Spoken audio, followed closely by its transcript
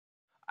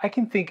I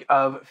can think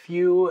of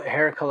few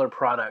hair color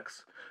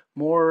products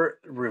more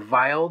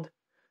reviled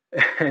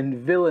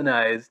and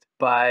villainized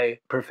by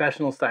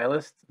professional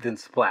stylists than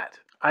Splat.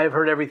 I have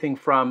heard everything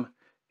from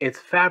it's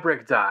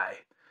fabric dye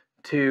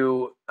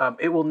to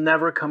it will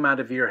never come out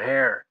of your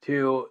hair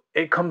to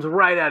it comes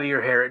right out of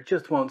your hair. It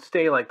just won't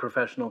stay like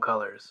professional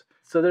colors.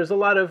 So there's a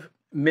lot of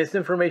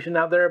misinformation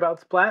out there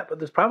about Splat, but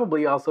there's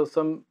probably also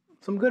some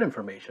good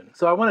information.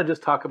 So I want to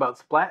just talk about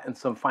Splat and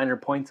some finer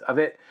points of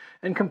it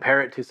and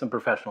compare it to some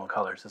professional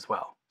colors as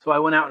well. So I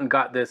went out and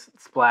got this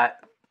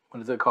Splat,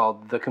 what is it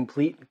called? The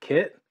Complete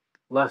Kit,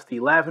 Lusty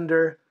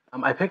Lavender.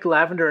 I picked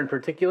lavender in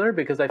particular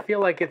because I feel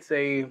like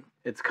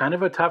it's kind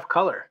of a tough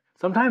color.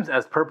 Sometimes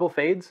as purple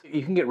fades,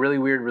 you can get really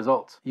weird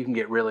results. You can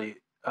get really,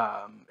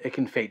 it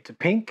can fade to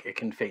pink, it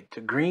can fade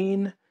to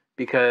green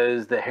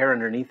because the hair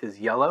underneath is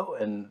yellow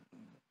and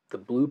the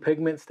blue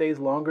pigment stays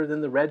longer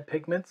than the red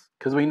pigments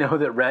because we know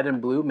that red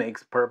and blue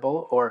makes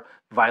purple, or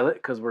violet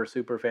because we're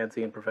super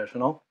fancy and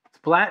professional.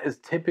 Splat is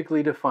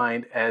typically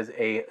defined as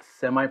a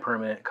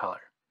semi-permanent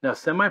color. Now,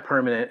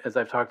 semi-permanent, as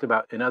I've talked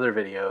about in other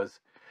videos,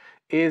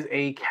 is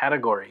a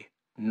category,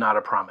 not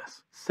a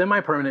promise.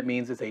 Semi-permanent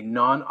means it's a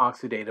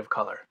non-oxidative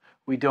color.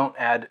 We don't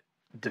add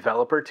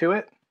developer to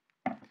it.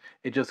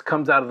 It just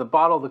comes out of the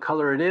bottle the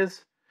color it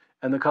is,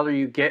 and the color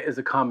you get is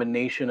a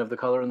combination of the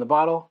color in the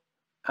bottle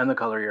and the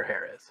color your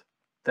hair is.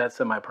 That's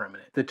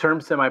semi-permanent. The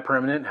term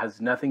semi-permanent has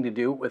nothing to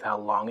do with how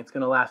long it's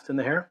going to last in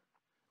the hair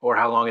or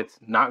how long it's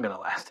not going to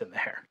last in the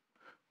hair.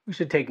 We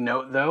should take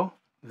note, though,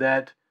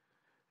 that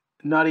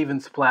not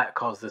even Splat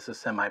calls this a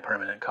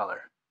semi-permanent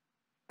color.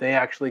 They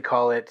actually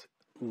call it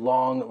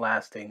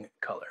long-lasting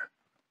color.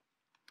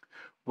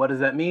 What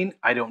does that mean?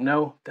 I don't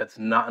know. That's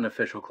not an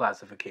official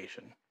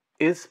classification.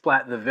 Is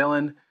Splat the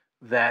villain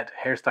that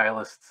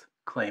hairstylists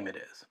claim it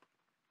is?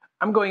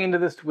 I'm going into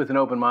this with an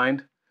open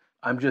mind.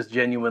 I'm just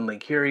genuinely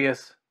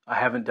curious. I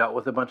haven't dealt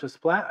with a bunch of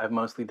Splat. I've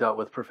mostly dealt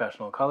with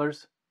professional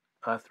colors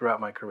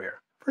throughout my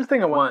career. First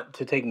thing I want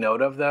to take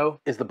note of, though,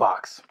 is the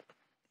box.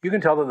 You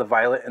can tell that the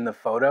violet in the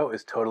photo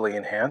is totally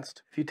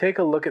enhanced. If you take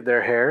a look at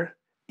their hair,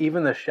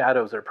 even the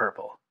shadows are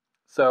purple.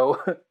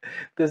 So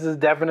this is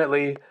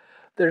definitely,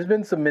 there's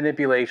been some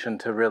manipulation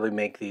to really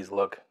make these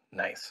look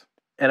nice.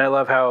 And I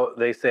love how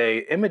they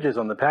say images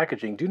on the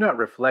packaging do not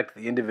reflect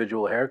the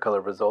individual hair color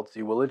results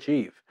you will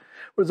achieve.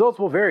 Results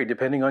will vary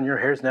depending on your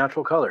hair's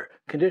natural color,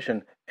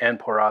 condition, and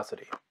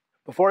porosity.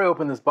 Before I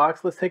open this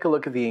box, let's take a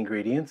look at the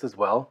ingredients as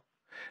well,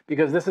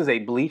 because this is a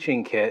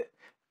bleaching kit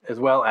as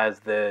well as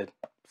the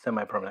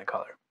semi-permanent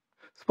color.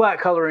 Splat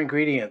color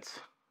ingredients.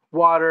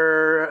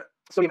 Water,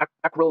 sodium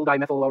acryl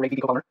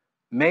dimethyl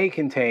may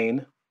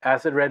contain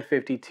acid red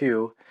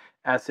 52,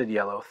 acid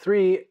yellow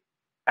 3,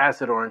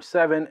 acid orange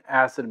 7,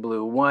 acid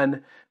blue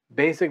 1,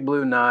 basic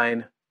blue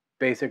 9,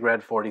 basic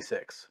red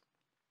 46.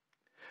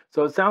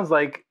 So it sounds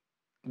like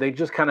they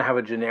just kind of have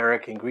a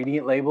generic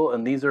ingredient label,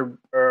 and these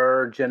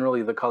are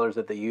generally the colors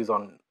that they use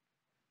on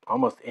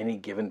almost any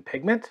given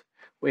pigment.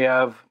 We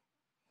have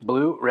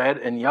blue, red,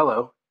 and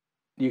yellow.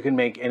 You can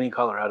make any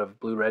color out of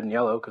blue, red, and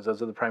yellow because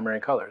those are the primary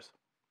colors.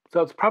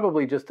 So it's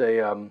probably just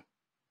a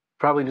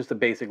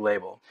basic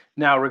label.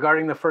 Now,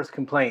 regarding the first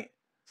complaint,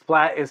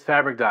 Splat is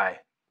fabric dye.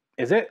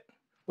 Is it?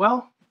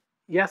 Well,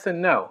 yes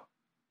and no.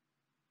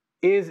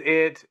 Is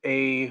it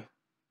a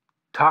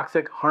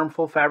toxic,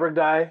 harmful fabric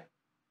dye?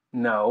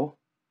 No.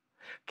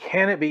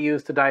 Can it be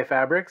used to dye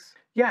fabrics?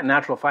 Yeah,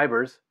 natural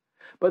fibers.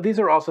 But these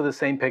are also the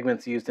same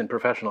pigments used in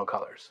professional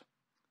colors.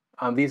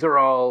 These are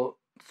all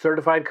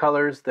certified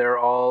colors. They're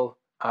all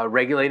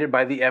regulated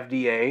by the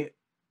FDA,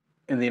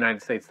 in the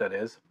United States that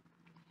is,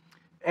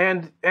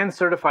 and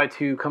certified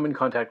to come in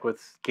contact with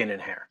skin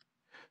and hair.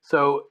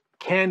 So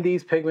can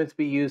these pigments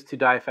be used to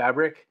dye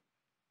fabric?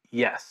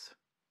 Yes.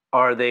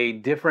 Are they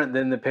different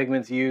than the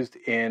pigments used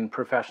in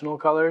professional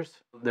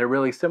colors? They're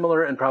really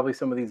similar, and probably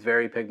some of these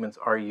very pigments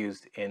are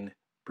used in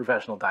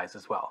professional dyes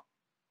as well.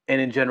 And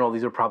in general,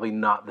 these are probably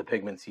not the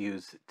pigments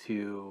used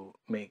to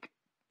make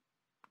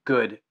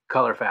good,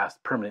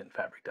 color-fast, permanent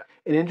fabric dye.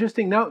 An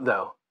interesting note,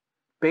 though,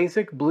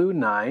 basic blue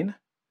 9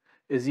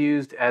 is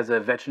used as a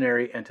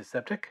veterinary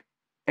antiseptic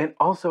and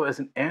also as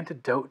an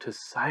antidote to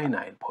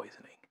cyanide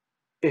poisoning.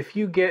 If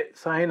you get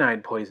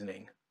cyanide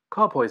poisoning,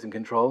 call poison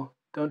control.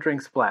 Don't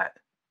drink Splat.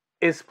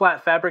 Is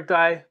Splat fabric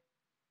dye?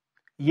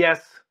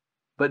 Yes,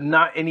 but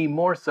not any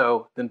more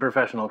so than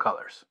professional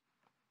colors.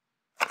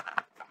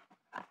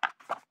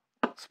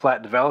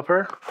 Splat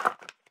developer,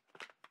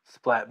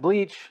 Splat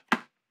bleach,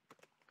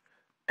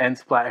 and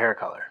Splat hair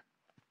color.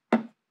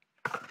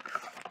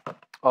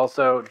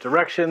 Also,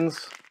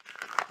 directions.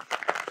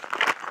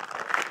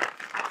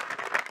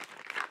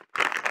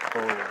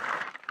 Oh,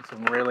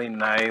 some really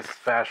nice,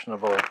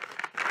 fashionable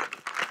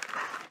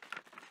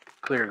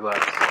clear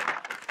gloves.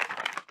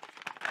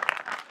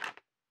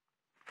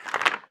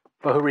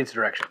 But who reads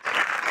directions?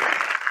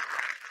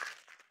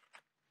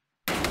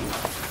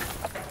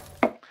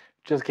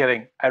 Just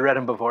kidding. I read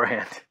them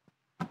beforehand.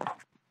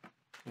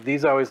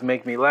 These always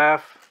make me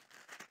laugh.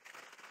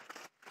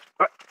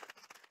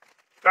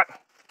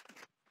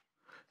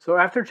 So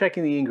after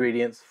checking the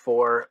ingredients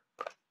for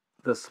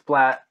the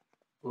Splat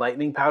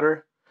lightening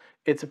powder.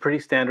 It's a pretty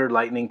standard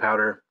lightening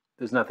powder.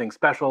 There's nothing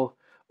special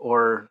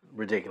or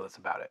ridiculous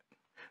about it.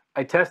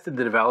 I tested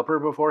the developer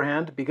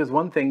beforehand because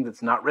one thing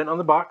that's not written on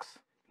the box,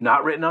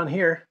 not written on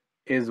here,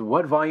 is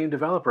what volume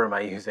developer am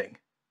I using?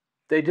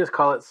 They just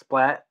call it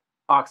Splat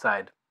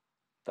Oxide.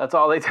 That's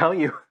all they tell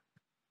you.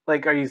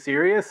 Like, are you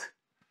serious?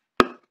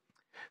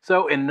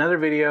 So in another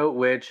video,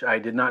 which I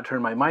did not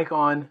turn my mic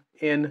on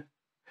in,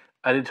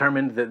 I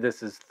determined that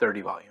this is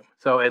 30 volume.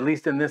 So at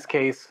least in this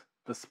case,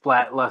 the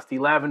Splat Lusty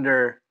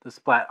Lavender, the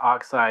Splat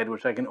Oxide,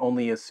 which I can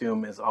only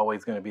assume is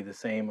always going to be the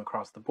same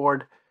across the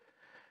board,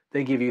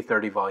 they give you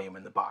 30 volume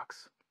in the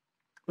box.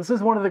 This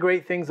is one of the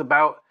great things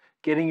about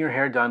getting your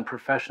hair done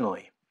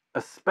professionally,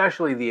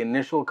 especially the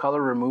initial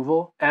color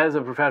removal. As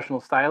a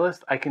professional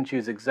stylist, I can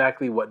choose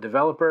exactly what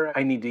developer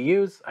I need to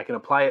use. I can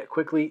apply it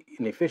quickly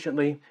and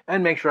efficiently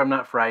and make sure I'm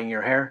not frying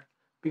your hair,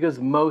 because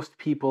most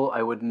people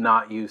I would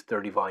not use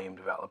 30 volume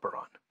developer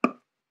on.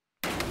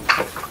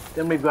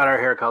 Then we've got our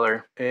hair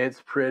color.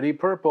 It's pretty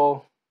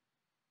purple.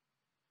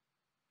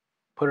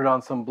 Put it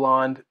on some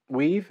blonde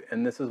weave,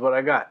 and this is what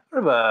I got.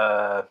 Sort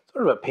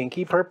of a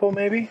pinky purple,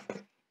 maybe.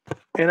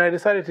 And I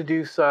decided to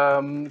do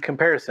some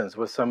comparisons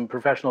with some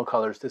professional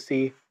colors to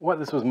see what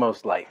this was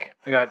most like.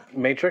 I got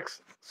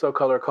Matrix So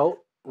Color Cult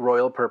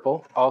Royal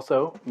Purple,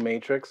 also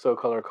Matrix So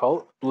Color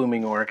Cult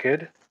Blooming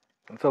Orchid.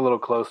 It's a little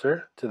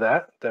closer to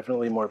that,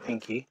 definitely more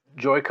pinky.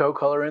 Joico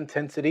Color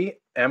Intensity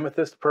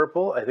Amethyst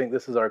Purple. I think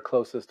this is our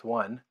closest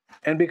one.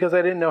 And because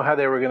I didn't know how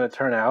they were going to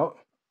turn out,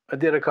 I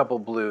did a couple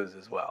blues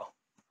as well.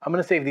 I'm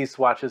going to save these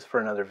swatches for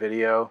another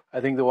video.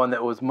 I think the one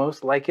that was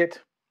most like it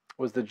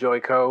was the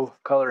Joico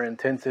Color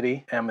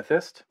Intensity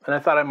Amethyst. And I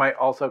thought I might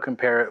also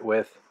compare it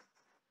with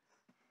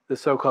the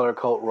So Color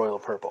Cult Royal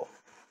Purple.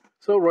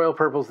 So Royal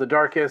Purple's the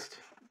darkest.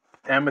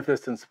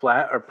 Amethyst and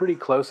Splat are pretty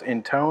close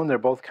in tone. They're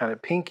both kind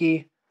of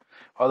pinky,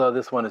 although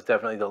this one is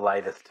definitely the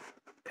lightest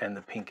and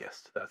the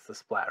pinkest. That's the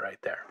Splat right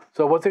there.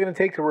 So what's it going to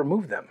take to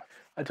remove them?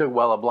 I took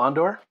Wella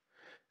Blondor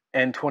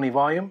and 20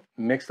 volume,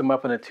 mixed them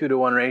up in a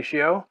 2-to-1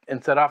 ratio,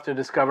 and set off to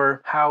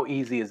discover how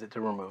easy is it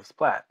to remove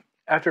Splat.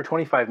 After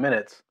 25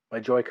 minutes, my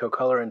Joico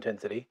Color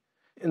Intensity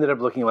ended up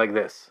looking like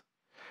this.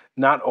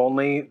 Not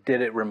only did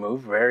it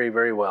remove very,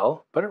 very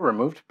well, but it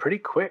removed pretty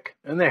quick.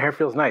 And the hair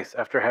feels nice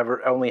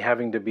after only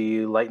having to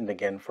be lightened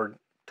again for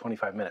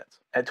 25 minutes.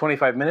 At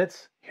 25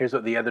 minutes, here's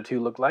what the other two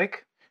look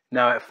like.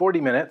 Now at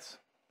 40 minutes,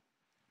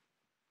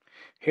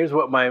 here's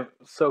what my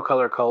So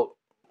Color Cult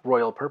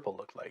Royal Purple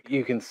looked like.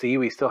 You can see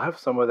we still have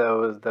some of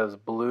those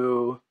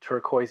blue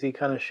turquoisey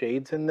kind of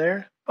shades in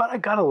there, but I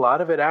got a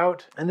lot of it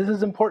out. And this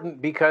is important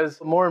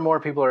because more and more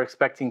people are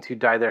expecting to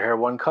dye their hair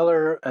one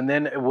color, and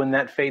then when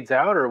that fades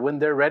out, or when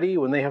they're ready,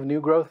 when they have new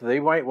growth,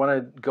 they might want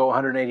to go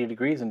 180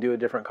 degrees and do a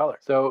different color.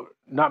 So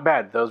not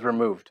bad, those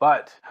removed.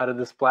 But how did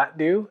the Splat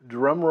do?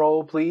 Drum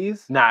roll,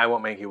 please. Nah, I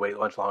won't make you wait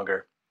much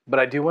longer. But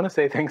I do want to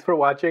say thanks for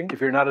watching.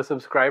 If you're not a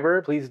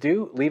subscriber, please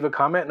do leave a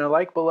comment and a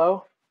like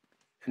below.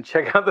 And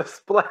check out the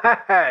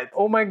Splat.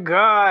 Oh my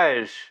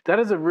gosh. That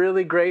is a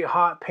really great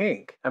hot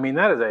pink. I mean,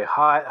 that is a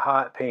hot,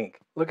 hot pink.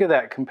 Look at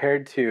that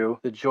compared to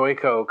the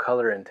Joico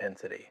Color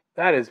Intensity.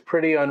 That is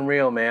pretty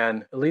unreal,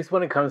 man. At least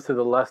when it comes to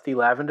the Lusty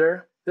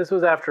Lavender. This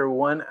was after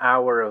 1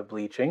 hour of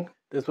bleaching.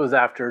 This was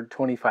after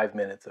 25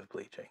 minutes of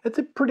bleaching. That's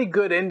a pretty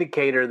good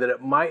indicator that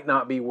it might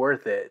not be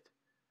worth it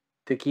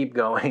to keep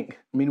going.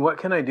 I mean, what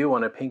can I do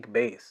on a pink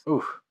base?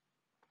 Oof.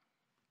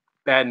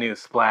 Bad news,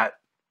 Splat.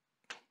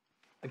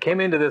 I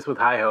came into this with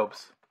high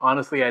hopes.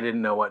 Honestly, I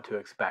didn't know what to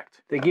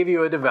expect. They give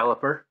you a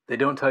developer. They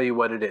don't tell you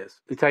what it is.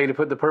 They tell you to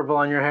put the purple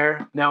on your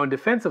hair. Now, in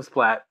defense of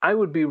Splat, I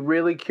would be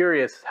really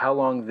curious how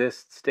long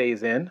this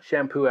stays in,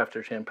 shampoo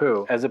after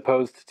shampoo, as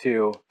opposed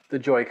to the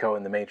Joico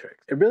and the Matrix.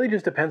 It really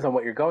just depends on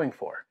what you're going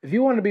for. If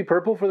you want to be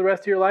purple for the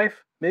rest of your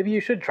life, maybe you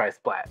should try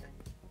Splat.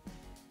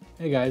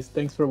 Hey guys,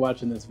 thanks for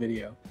watching this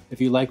video. If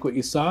you like what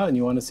you saw and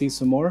you want to see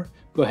some more,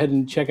 go ahead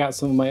and check out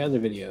some of my other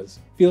videos.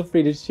 Feel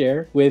free to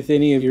share with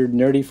any of your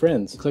nerdy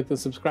friends. Click the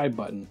subscribe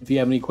button. If you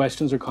have any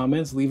questions or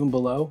comments, leave them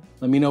below.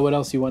 Let me know what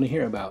else you want to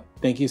hear about.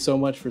 Thank you so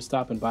much for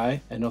stopping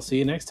by, and I'll see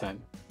you next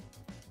time.